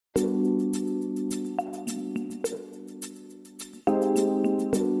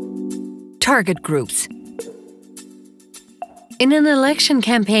Target groups. In an election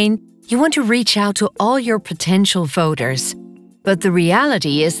campaign, you want to reach out to all your potential voters. But the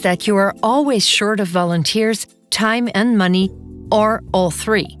reality is that you are always short of volunteers, time and money, or all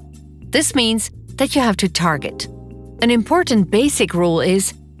three. This means that you have to target. An important basic rule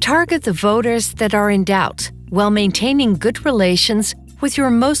is target the voters that are in doubt, while maintaining good relations with your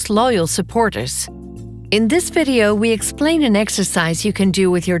most loyal supporters. In this video, we explain an exercise you can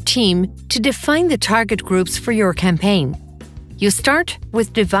do with your team to define the target groups for your campaign. You start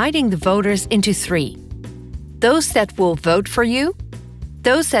with dividing the voters into three: those that will vote for you,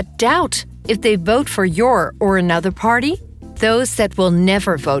 those that doubt if they vote for your or another party, those that will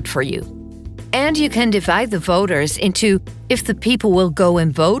never vote for you. And you can divide the voters into if the people will go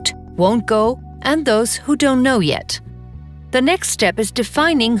and vote, won't go, and those who don't know yet. The next step is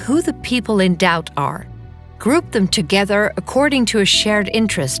defining who the people in doubt are. Group them together according to a shared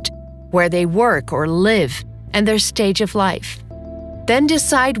interest, where they work or live, and their stage of life. Then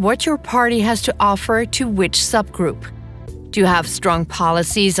decide what your party has to offer to which subgroup. Do you have strong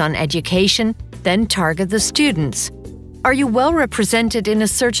policies on education? Then target the students. Are you well represented in a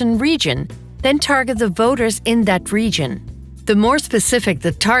certain region? Then target the voters in that region. The more specific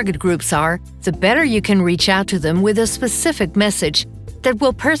the target groups are, the better you can reach out to them with a specific message that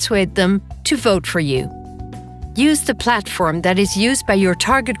will persuade them to vote for you. Use the platform that is used by your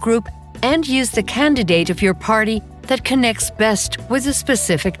target group and use the candidate of your party that connects best with a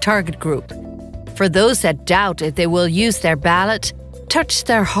specific target group. For those that doubt if they will use their ballot, touch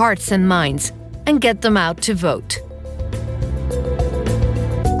their hearts and minds and get them out to vote.